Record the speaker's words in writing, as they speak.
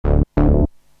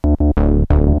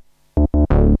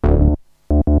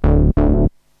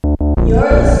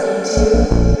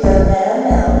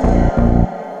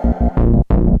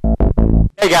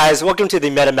guys, welcome to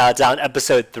the Meta Meltdown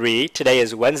episode 3. Today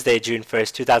is Wednesday, June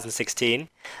 1st, 2016.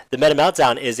 The Meta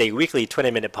Meltdown is a weekly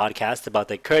 20-minute podcast about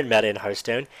the current meta in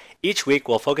Hearthstone. Each week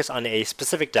we'll focus on a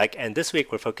specific deck, and this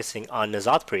week we're focusing on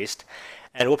Nzoth Priest,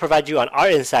 and we'll provide you on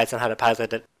our insights on how to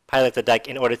pilot the deck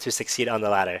in order to succeed on the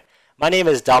ladder. My name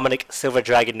is Dominic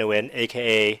Silverddragn Nguyen,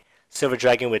 aka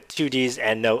Silverddragn with 2 Ds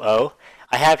and no O.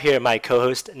 I have here my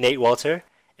co-host Nate Wolter,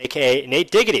 aka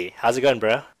Natediggity. How's it going,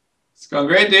 bro? It's going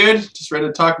great, dude. Just ready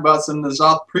to talk about some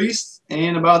Nzoth Priest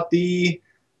and about the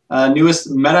newest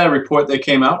meta report that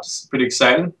came out. It's pretty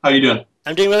exciting. How you doing?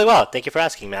 I'm doing really well. Thank you for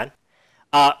asking, man.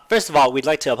 First of all, we'd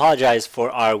like to apologize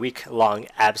for our week-long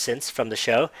absence from the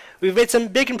show. We've made some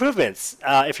big improvements.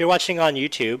 If you're watching on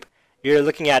YouTube, you're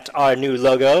looking at our new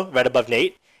logo right above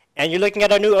Nate, and you're looking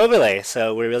at our new overlay,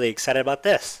 so we're really excited about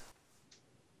this.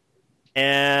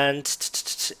 And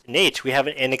Nate, we have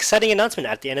an exciting announcement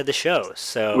at the end of the show,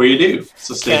 so we do.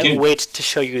 So stay tuned. Can't wait to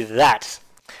show you that.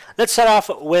 Let's start off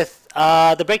with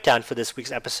the breakdown for this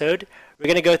week's episode. We're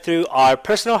going to go through our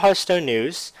personal Hearthstone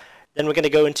news, then we're going to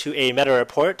go into a meta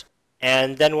report,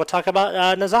 and then we'll talk about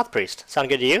Nzoth Priest. Sound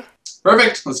good to you?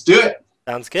 Perfect. Let's do it.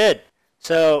 Sounds good.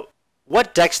 So,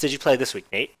 what decks did you play this week,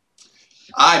 Nate?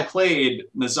 I played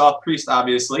Nzoth Priest,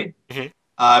 obviously. Mm-hmm.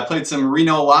 I played some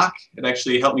Reno Lock. It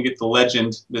actually helped me get the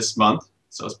Legend this month,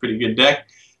 so it's a pretty good deck.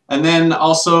 And then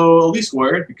also Elise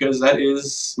Warrior, because that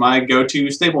is my go-to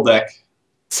stable deck.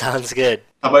 Sounds good.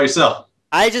 How about yourself?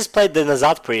 I just played the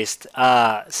Nzoth Priest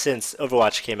since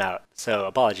Overwatch came out, so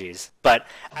apologies. But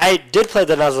I did play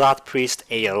the Nzoth Priest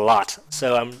a lot,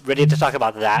 so I'm ready to talk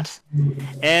about that.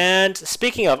 And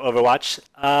speaking of Overwatch,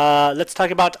 let's talk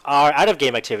about our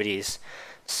out-of-game activities.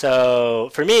 So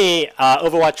for me,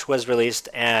 Overwatch was released,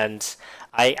 and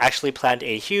I actually planned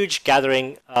a huge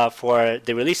gathering for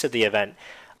the release of the event.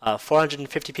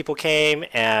 450 people came,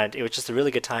 and it was just a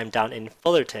really good time down in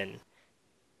Fullerton.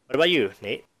 What about you,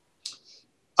 Nate?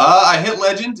 I hit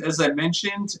Legend, as I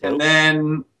mentioned, and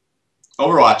then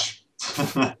Overwatch.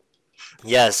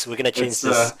 Yes, we're gonna change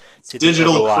this to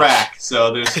digital Overwatch. crack.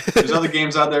 So there's other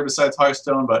games out there besides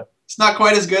Hearthstone, but it's not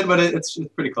quite as good, but it's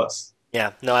pretty close.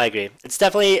 Yeah, no, I agree. It's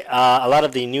definitely a lot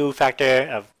of the new factor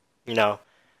of,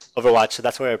 Overwatch, so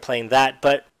that's why we're playing that.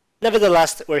 But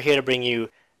nevertheless, we're here to bring you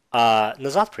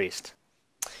Nzoth Priest.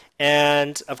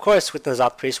 And, of course, with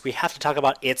Nzoth Priest, we have to talk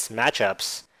about its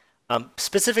matchups,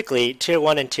 specifically Tier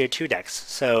 1 and Tier 2 decks.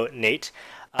 So, Nate,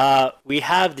 we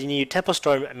have the new Tempo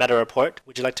Storm meta report.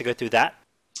 Would you like to go through that?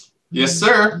 Yes,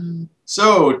 sir.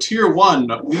 So, Tier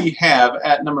 1, we have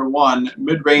at number 1,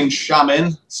 Mid-Range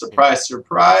Shaman. Surprise,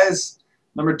 surprise.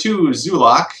 Number 2,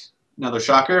 Zulak. Another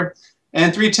shocker.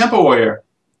 And 3, Tempo Warrior.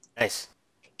 Nice.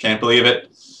 Can't believe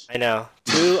it. I know.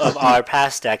 2 of our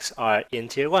past decks are in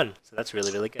Tier 1, so that's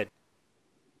really, really good.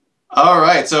 All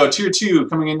right, so Tier 2,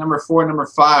 coming in number 4 and number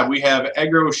 5, we have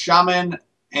Aggro Shaman,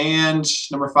 and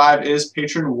number 5 is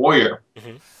Patron Warrior.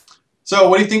 Mm-hmm. So,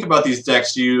 what do you think about these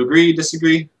decks? Do you agree,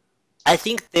 disagree? I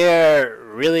think they're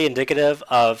really indicative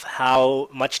of how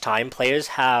much time players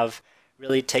have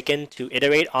really taken to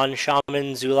iterate on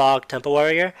Shaman, Zulak, Tempo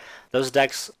Warrior. Those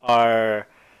decks have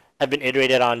been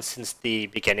iterated on since the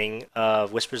beginning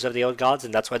of Whispers of the Old Gods,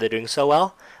 and that's why they're doing so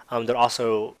well. They're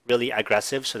also really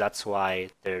aggressive, so that's why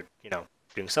they're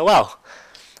doing so well.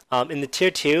 In the Tier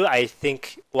 2, I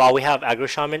think while we have Aggro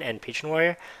Shaman and Patron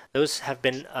Warrior, those have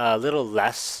been a little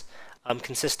less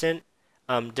consistent.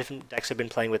 Different decks have been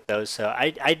playing with those, so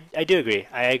I do agree.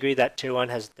 I agree that Tier 1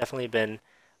 has definitely been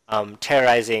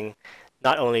terrorizing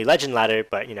not only Legend ladder,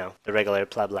 but the regular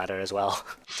pleb ladder as well.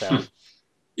 So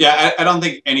yeah, I don't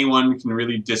think anyone can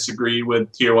really disagree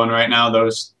with Tier 1 right now.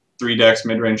 Those 3 decks,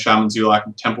 Mid-Range Shaman, Zulak,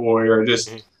 and Tempo Warrior, are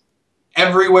just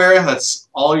everywhere. That's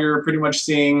all you're pretty much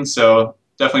seeing, so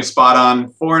definitely spot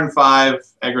on. 4 and 5,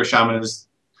 Aggro Shaman has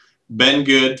been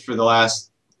good for the last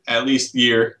at least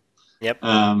year. Yep.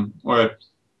 Or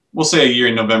we'll say a year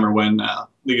in November when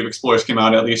League of Explorers came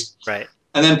out, at least. Right.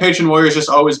 And then Patron Warrior is just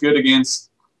always good against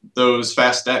those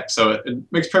fast decks, so it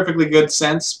makes perfectly good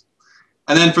sense.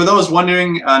 And then for those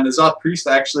wondering, Nzoth Priest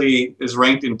actually is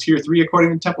ranked in Tier 3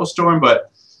 according to Tempo Storm,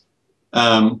 but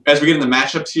as we get into the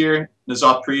matchups here,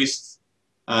 Nzoth Priest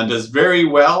does very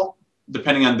well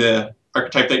depending on the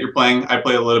archetype that you're playing. I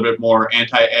play a little bit more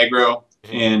anti-aggro,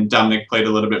 and Dominic played a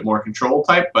little bit more control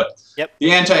type, but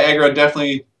the anti-aggro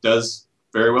definitely does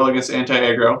very well against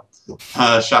anti-aggro.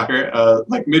 Shocker.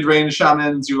 Like Mid-Range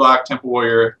Shaman, Zulak, Tempo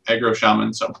Warrior, Aggro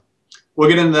Shaman, so we'll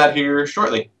get into that here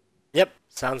shortly. Yep,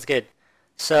 sounds good.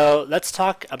 So let's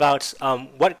talk about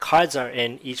what cards are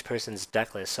in each person's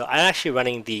deck list. So I'm actually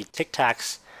running the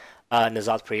TicTac's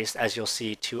Nzoth Priest, as you'll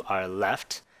see to our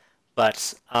left.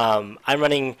 But I'm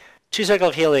running 2 Circle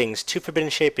of Healings, 2 Forbidden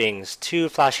Shapings, 2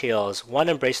 Flash Heals, 1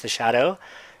 Embrace the Shadow,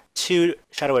 2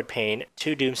 Shadowward Pain,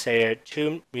 2 Doomsayer,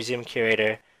 2 Museum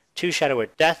Curator, 2 Shadowward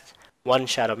Death, 1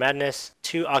 Shadow Madness,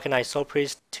 2 Akanai Soul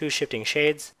Priest, 2 Shifting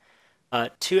Shades,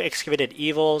 2 Excavated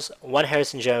Evils, 1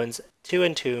 Harrison Jones, 2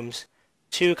 Entombs,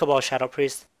 2 Cabal Shadow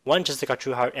Priest, 1 Jessica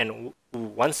Trueheart, and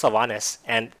 1 Sylvanas,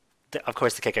 and of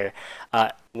course the kicker,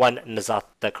 1 Nzoth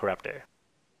the Corruptor.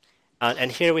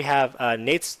 And here we have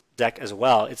Nate's deck as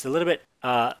well. It's a little bit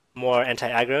more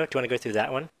anti-aggro. Do you want to go through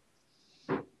that one?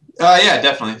 Yeah,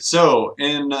 definitely. So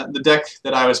in the deck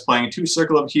that I was playing, 2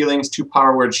 Circle of Healings, 2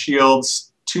 Power Word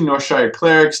Shields, 2 Northshire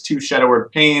Clerics, 2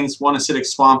 Shadowward Pains, 1 Acidic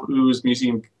Swamp Ooze,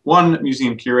 1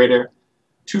 Museum Curator,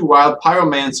 2 Wild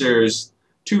Pyromancers,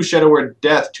 2 Shadowward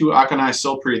Death, 2 Akanai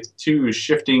Soul Priest, 2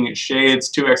 Shifting Shades,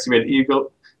 2 Excavated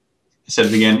Eagle. I said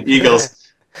it again,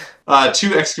 Eagles.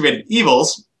 2 Excavated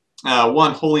Evils,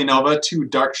 1 Holy Nova, 2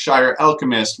 Darkshire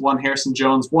Alchemist, 1 Harrison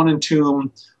Jones, 1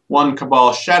 Entomb, 1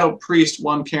 Cabal Shadow Priest,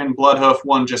 1 Karen Bloodhoof,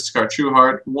 1 Jessica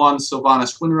Trueheart, 1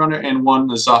 Sylvanas Windrunner, and 1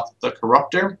 Nzoth the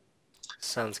Corruptor.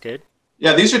 Sounds good.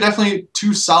 Yeah, these are definitely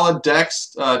 2 solid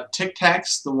decks.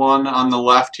 TicTac's, the one on the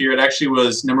left here, it actually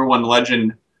was #1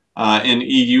 legend in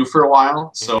EU for a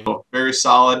while, so very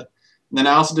solid. And then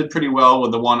I also did pretty well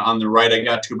with the one on the right. I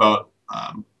got to about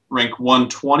rank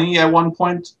 120 at one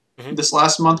point this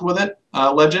last month with it,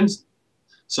 Legends.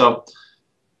 So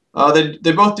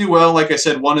they both do well. Like I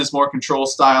said, one is more control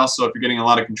style, so if you're getting a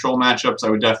lot of control matchups,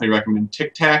 I would definitely recommend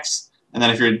TicTac's. And then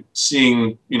if you're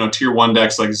seeing, tier 1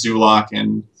 decks like Zulok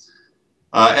and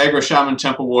Aggro Shaman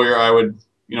Temple Warrior, I would,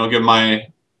 give my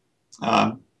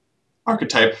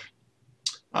archetype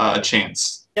a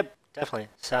chance. Yep, definitely.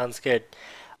 Sounds good.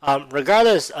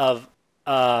 Regardless of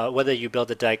whether you build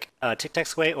the deck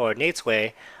TicTac's way or Nate's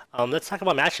way, let's talk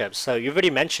about matchups. So you've already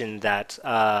mentioned that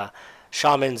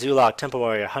Shaman, Zulok, Temple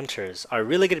Warrior, Hunters are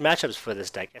really good matchups for this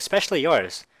deck, especially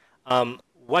yours.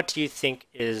 What do you think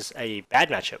is a bad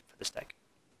matchup for this deck?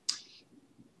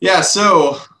 Yeah,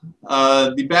 so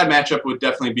the bad matchup would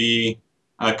definitely be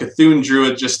Cthulhu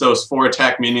Druid, just those 4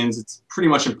 attack minions. It's pretty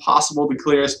much impossible to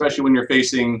clear, especially when you're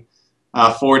facing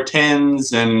 4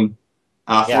 10s and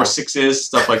 4 6s,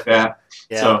 stuff like that.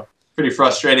 So pretty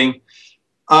frustrating.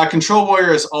 Control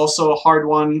Warrior is also a hard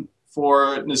one.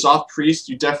 For Nzoth Priest,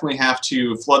 you definitely have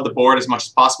to flood the board as much as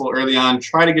possible early on.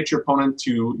 Try to get your opponent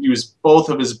to use both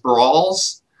of his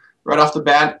brawls right off the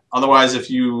bat. Otherwise, if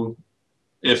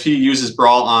he uses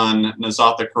Brawl on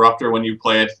Nzoth the Corruptor when you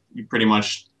play it, you pretty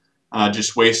much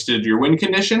just wasted your win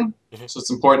condition. So it's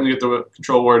important to get the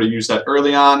Control Warrior to use that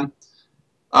early on.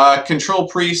 Control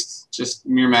Priest, just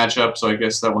mere matchup, so I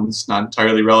guess that one's not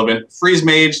entirely relevant. Freeze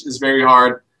Mage is very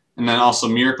hard, and then also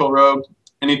Miracle Rogue.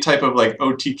 Any type of like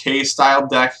OTK style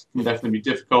deck can definitely be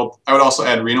difficult. I would also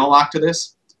add Reno Lock to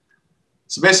this.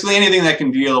 So basically anything that can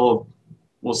deal,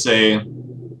 we'll say,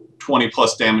 20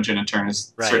 plus damage in a turn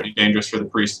is certainly dangerous for the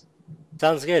Priest.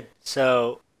 Sounds good.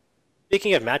 So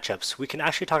speaking of matchups, we can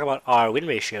actually talk about our win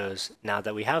ratios now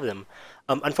that we have them.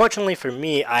 Unfortunately for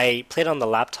me, I played on the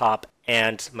laptop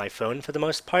and my phone for the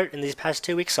most part in these past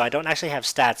 2 weeks, so I don't actually have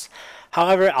stats.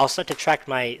 However, I'll start to track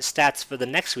my stats for the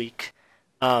next week,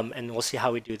 and we'll see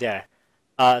how we do there.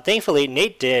 Thankfully,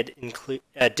 Nate did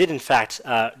in fact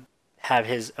have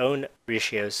his own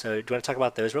ratios. So do you want to talk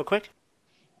about those real quick?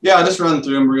 Yeah, I'll just run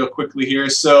through them real quickly here.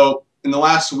 So in the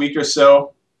last week or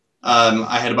so,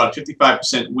 I had about a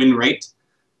 55% win rate.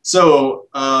 So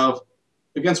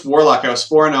against Warlock, I was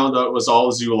 4-0, though it was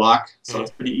all Zulok, so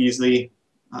it's pretty easily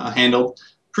handled.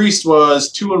 Priest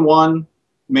was 2-1.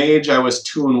 Mage, I was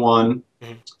 2-1.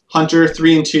 Hunter,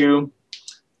 3-2.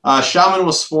 Shaman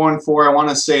was 4-4. I want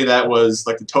to say that was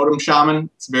like the Totem Shaman.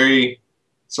 It's a very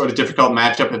sort of difficult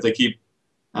matchup if they keep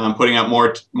putting out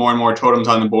more and more totems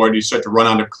on the board. You start to run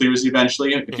out of clears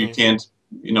eventually if you can't,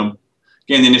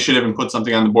 gain the initiative and put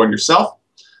something on the board yourself.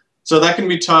 So that can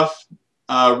be tough.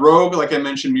 Rogue, like I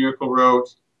mentioned, Miracle Rogue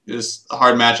is a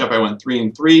hard matchup. I went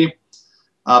 3-3.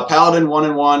 Paladin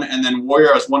 1-1, and then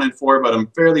Warrior I was 1-4, but I'm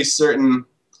fairly certain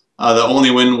the only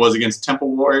win was against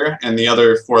Temple Warrior, and the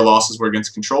other 4 losses were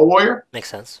against Control Warrior. Makes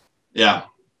sense. Yeah.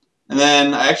 And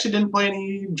then I actually didn't play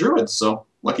any Druids, so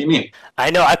lucky me.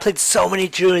 I know, I played so many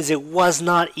Druids, it was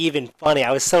not even funny.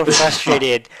 I was so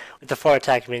frustrated with the 4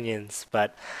 attack minions,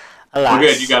 but alas. We're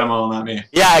good, you got them all, not me.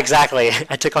 Yeah, exactly.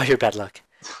 I took all your bad luck.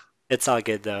 It's all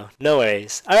good, though. No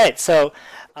worries. All right, so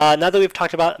now that we've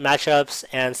talked about matchups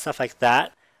and stuff like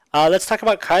that, let's talk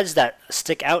about cards that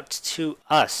stick out to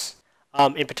us.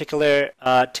 In particular,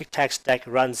 TicTac's deck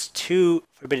runs 2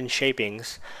 Forbidden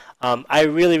Shapings. I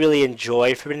really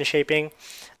enjoy Forbidden Shaping.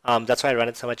 That's why I run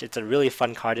it so much. It's a really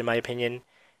fun card in my opinion.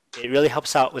 it really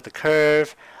helps out with the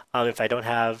curve. If I don't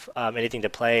have anything to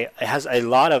play, it has a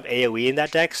lot of AoE in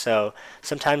that deck, so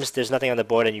sometimes there's nothing on the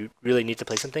board and you really need to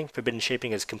play something. Forbidden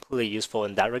Shaping is completely useful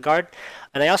in that regard.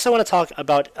 And I also want to talk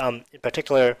about, in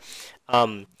particular,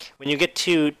 when you get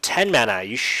to 10 mana,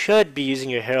 you should be using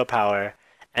your hero power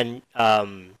and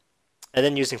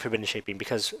then using Forbidden Shaping,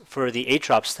 because for the 8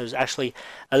 drops, there's actually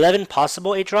 11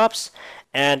 possible 8 drops,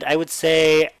 and I would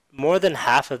say more than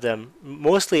half of them,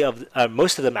 most of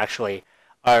them actually,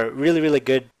 are really, really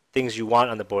good things you want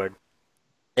on the board.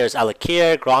 There's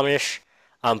Alakir, Gromish,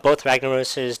 both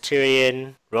Ragnaroses,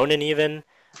 Tyrion, Ronin even,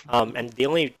 and the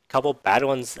only couple bad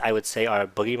ones I would say are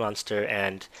Boogie Monster,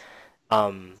 and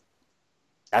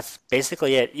that's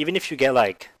basically it. Even if you get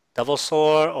like Devil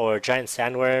Soar or Giant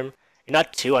Sandworm, you're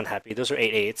not too unhappy. Those are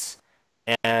 8/8s,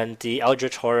 and the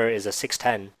Eldritch Horror is a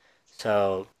 6/10,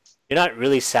 so you're not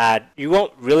really sad. You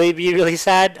won't really be really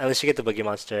sad unless you get the Boogie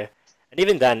Monster, and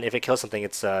even then, if it kills something,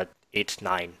 it's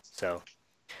 8/9. So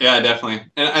Yeah, definitely.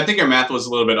 And I think our math was a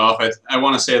little bit off. I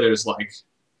want to say there's like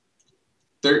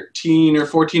 13 or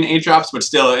 14 8 drops, but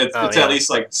still, it's at least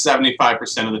like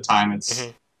 75% of the time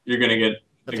you're gonna get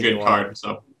a good card.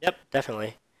 So yep,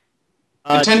 definitely.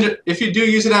 If you do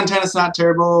use it on 10, it's not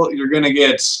terrible. You're gonna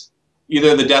get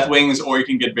either the Death Wings or you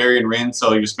can get Varian Rin.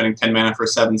 So you're spending 10 mana for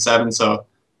 7/7. So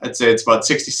I'd say it's about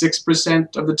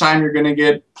 66% of the time you're gonna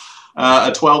get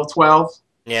a 12/12.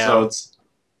 Yeah. So it's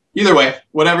either way,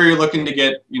 whatever you're looking to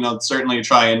get, certainly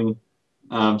try and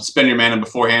spend your mana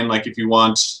beforehand. Like if you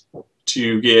want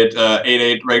to get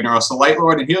 8/8 Ragnaros Light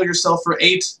Lord and heal yourself for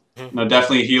 8,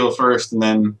 definitely heal first and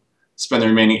then spend the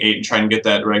remaining 8 and try and get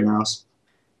that Ragnaros.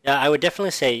 Yeah, I would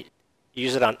definitely say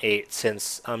use it on 8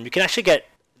 since you can actually get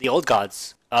the old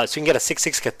gods. So you can get a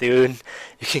 6/6 Cthulhu,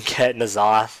 you can get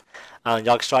Nzoth,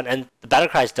 Yogg-Strahd, and the battle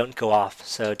cries don't go off.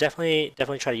 So definitely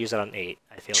try to use it on 8.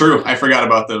 I feel. True, I forgot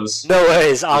about those. No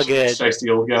worries, all good. The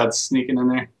old gods sneaking in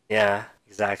there. Yeah,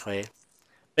 exactly.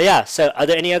 But yeah, so are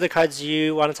there any other cards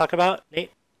you want to talk about,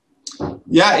 Nate?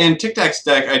 Yeah, in TicTac's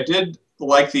deck, I did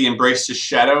like the Embrace the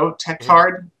Shadow tech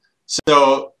card.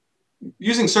 So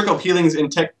using Circle of Healings in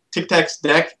TicTac's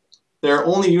deck, they're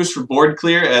only used for board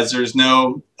clear, as there's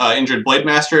no Injured Blade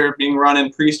Master being run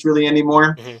in Priest really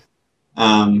anymore.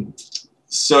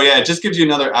 So yeah, it just gives you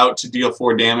another out to deal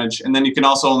 4 damage, and then you can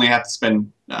also only have to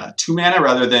spend 2 mana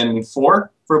rather than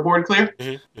 4 for a board clear.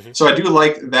 So I do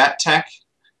like that tech,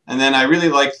 and then I really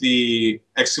like the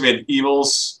Excavated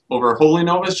Evils over Holy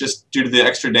Novas, just due to the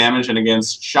extra damage, and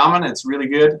against Shaman, it's really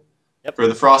good for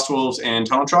the Frost Wolves and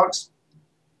Tunnel Trogs.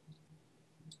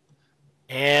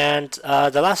 And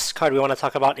the last card we want to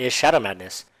talk about is Shadow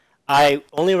Madness. I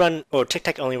only run, or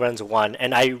TicTac only runs 1,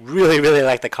 and I really, really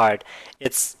like the card.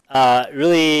 It's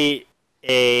really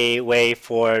a way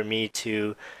for me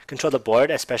to control the board,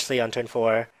 especially on turn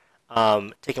 4.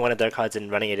 Taking one of their cards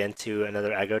and running it into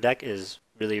another aggro deck is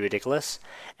really ridiculous.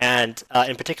 And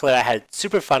in particular, I had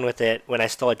super fun with it when I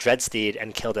stole a Dreadsteed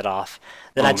and killed it off.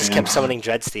 Then I just kept summoning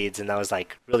Dreadsteeds, and that was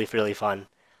like really, really fun.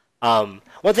 One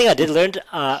thing I did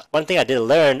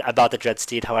learn about the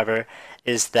Dreadsteed, however,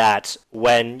 is that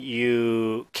when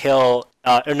you kill,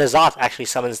 Nzoth actually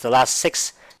summons the last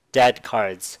 6 dead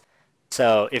cards.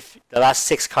 So if the last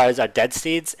 6 cards are dead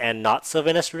steeds and not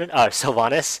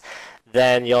Sylvanas,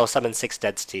 then you'll summon 6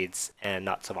 dead steeds and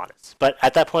not Sylvanas. But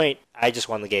at that point, I just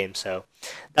won the game, so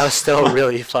that was still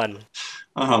really fun.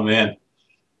 Oh man.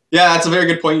 Yeah, that's a very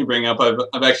good point you bring up.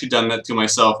 I've actually done that to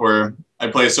myself, where I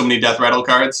play so many Death Rattle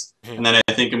cards, and then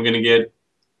I think I'm going to get,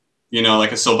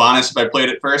 like a Sylvanas if I played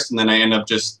it first, and then I end up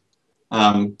just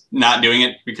not doing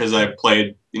it because I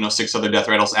played, 6 other Death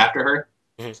Rattles after her.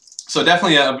 So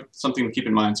definitely something to keep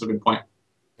in mind. So good point.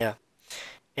 Yeah.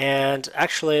 And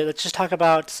actually, let's just talk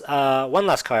about one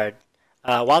last card,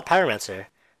 Wild Pyromancer.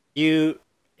 You,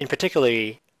 in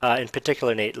particular,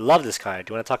 Nate, love this card.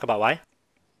 Do you want to talk about why?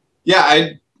 Yeah,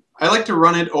 I like to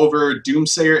run it over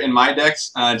Doomsayer in my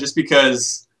decks, just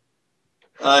because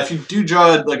if you do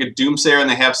draw like a Doomsayer and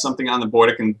they have something on the board,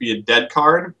 it can be a dead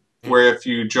card. Where if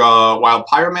you draw Wild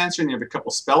Pyromancer and you have a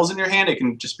couple spells in your hand, it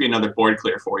can just be another board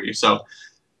clear for you. So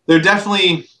they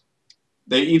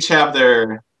each have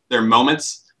their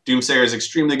moments. Doomsayer is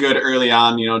extremely good early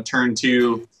on, turn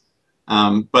 2.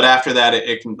 But after that,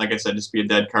 it can, like I said, just be a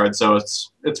dead card. So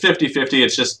it's 50-50.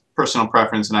 It's just personal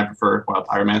preference, and I prefer Wild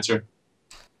Pyromancer.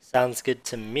 Sounds good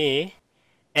to me.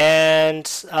 And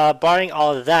barring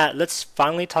all of that, let's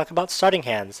finally talk about starting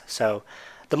hands. So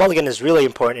the mulligan is really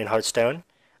important in Hearthstone.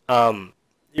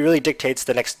 It really dictates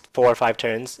the next 4 or 5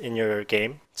 turns in your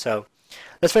game. So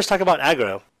let's first talk about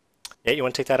aggro. Nate, you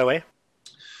want to take that away?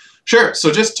 Sure.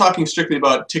 So just talking strictly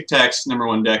about TicTac's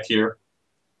 #1 deck here.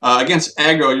 Against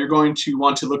aggro, you're going to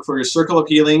want to look for your Circle of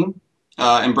Healing,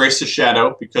 Embrace the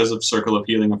Shadow, because of Circle of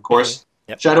Healing, of course.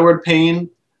 Yep. Shadow Word Pain,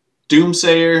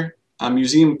 Doomsayer,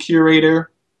 Museum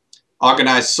Curator,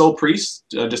 Organized Soul Priest,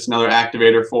 just another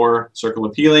activator for Circle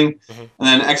of Healing. And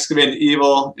then Excavated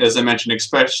Evil, as I mentioned,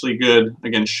 especially good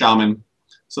against Shaman.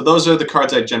 So those are the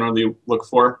cards I generally look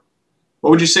for. What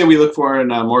would you say we look for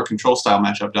in a more control style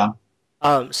matchup, Dom?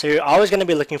 So you're always going to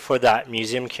be looking for that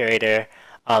Museum Curator.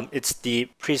 It's the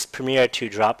Priest Premier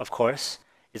 2-drop, of course.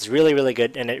 It's really, really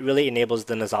good, and it really enables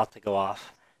the Nzoth to go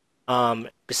off.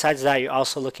 Besides that, you're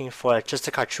also looking for just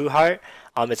a card True Heart.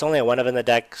 It's only a 1 of in the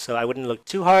deck, so I wouldn't look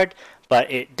too hard, but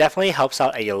it definitely helps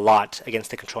out a lot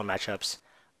against the control matchups.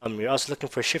 You're also looking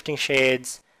for Shifting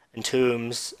Shades,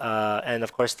 Entombs, and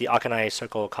of course the Akanai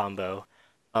Circle combo.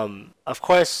 Of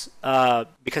course,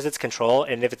 because it's control,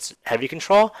 and if it's heavy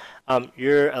control,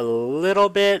 you're a little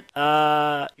bit,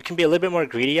 you can be a little bit more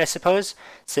greedy, I suppose,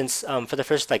 since for the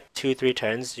first like 2-3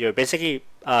 turns, you're basically,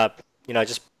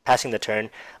 just passing the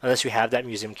turn unless you have that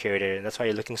Museum Curator, and that's why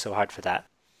you're looking so hard for that.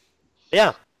 But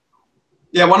yeah.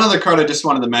 Yeah, one other card I just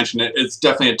wanted to mention, it's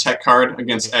definitely a tech card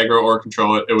against aggro or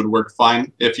control. It would work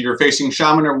fine. If you're facing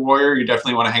Shaman or Warrior, you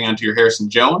definitely want to hang on to your Harrison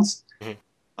Jones.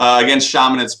 Against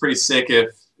Shaman, it's pretty sick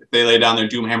if they lay down their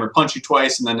Doomhammer, punch you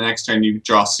twice, and then the next turn you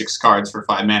draw 6 cards for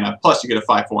 5 mana. Plus you get a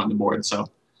 5/4 on the board. So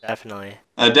Definitely.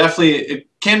 Definitely, it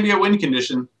can be a win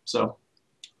condition. So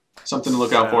something to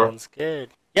look out for. Sounds good.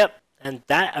 Yep, and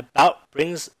that about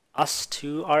brings us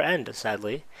to our end,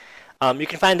 sadly. You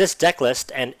can find this deck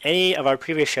list and any of our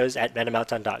previous shows at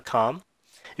MetaMeltdown.com.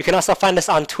 You can also find us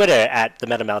on Twitter at the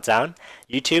Meta Meltdown,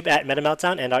 YouTube at Meta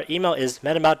Meltdown, and our email is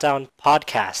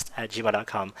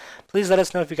metameltdownpodcast@gmail.com. Please let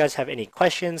us know if you guys have any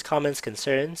questions, comments,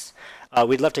 concerns.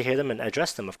 We'd love to hear them and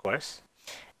address them, of course.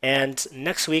 And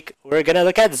next week, we're going to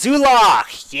look at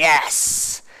Zoolock!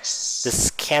 Yes!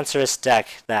 This cancerous deck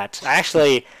that I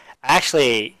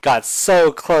actually got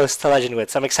so close to Legend with,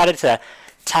 so I'm excited to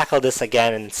tackle this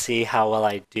again and see how well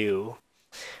I do.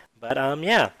 But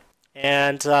yeah.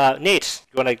 And Nate,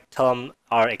 you want to tell them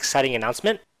our exciting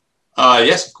announcement?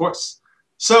 Yes, of course.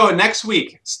 So next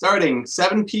week, starting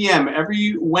 7 p.m.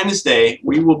 every Wednesday,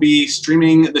 we will be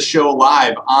streaming the show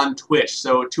live on Twitch.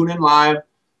 So tune in live.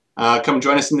 Come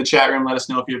join us in the chat room. Let us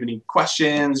know if you have any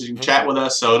questions. You can chat with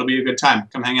us. So it'll be a good time.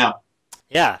 Come hang out.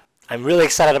 Yeah. I'm really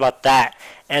excited about that.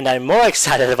 And I'm more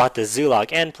excited about the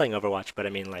Zoolock and playing Overwatch. But I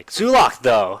mean, like, Zoolock,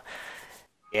 though.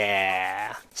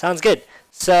 Yeah. Sounds good.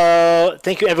 So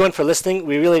thank you, everyone, for listening.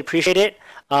 We really appreciate it.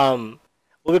 We'll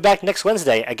be back next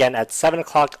Wednesday, again, at 7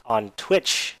 o'clock on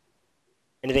Twitch.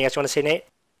 Anything else you want to say, Nate?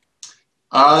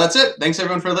 That's it. Thanks,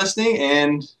 everyone, for listening.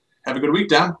 And have a good week,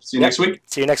 Dom. See you next week.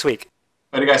 See you next week.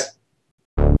 Bye, guys.